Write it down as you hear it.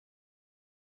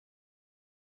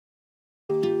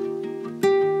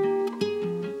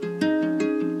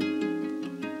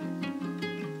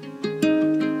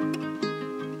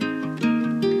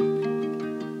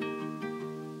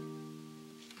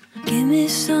me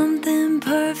something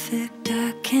perfect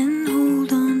I can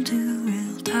hold on to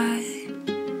real tight.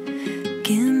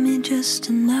 Give me just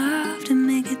enough to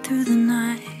make it through the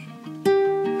night.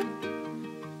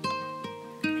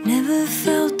 Never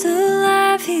felt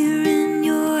alive here in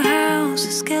your house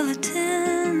of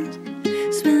skeletons.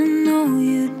 Spend all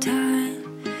your time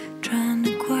trying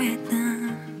to quiet them.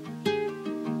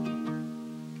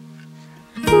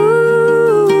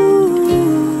 Ooh,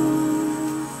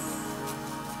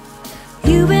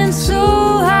 you've been so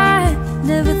high,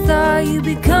 never thought you'd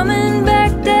be coming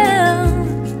back down.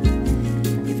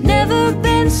 You've never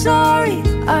been sorry,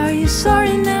 are you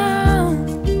sorry now?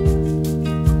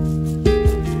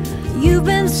 You've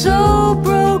been so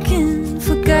broken,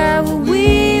 forgot what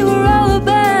we were all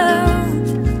about.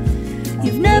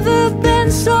 You've never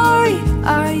been sorry,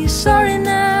 are you sorry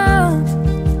now?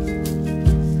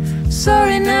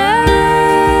 Sorry now.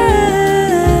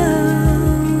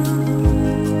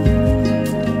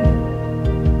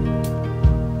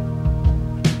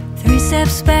 3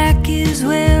 steps back is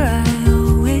where I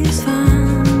always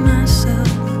find myself.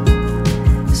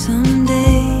 Some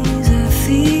days I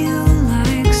feel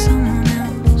like someone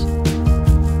else.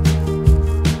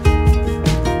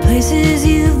 Places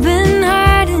you've been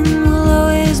hiding will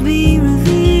always be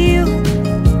revealed,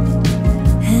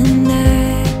 and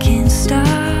I can't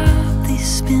stop these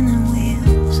spinning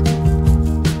wheels.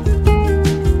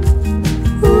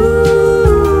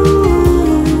 Ooh,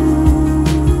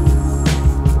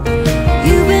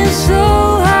 you've been so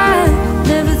high,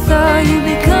 never thought you'd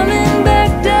be coming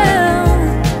back down.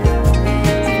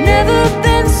 You've never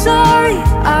been sorry,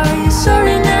 are you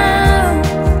sorry now?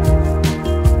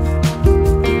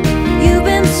 You've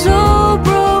been so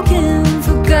broken,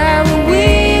 forgot what we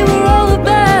were all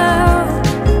about.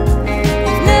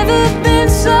 You've never been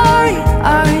sorry,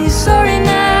 are you sorry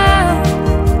now?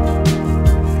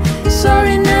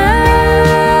 Sorry now.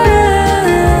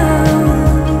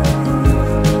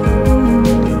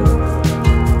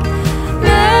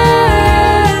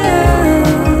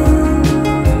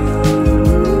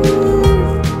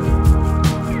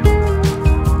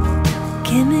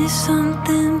 Give me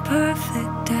something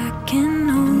perfect I can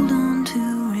hold on to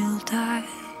real tight.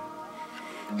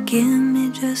 Give me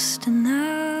just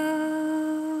enough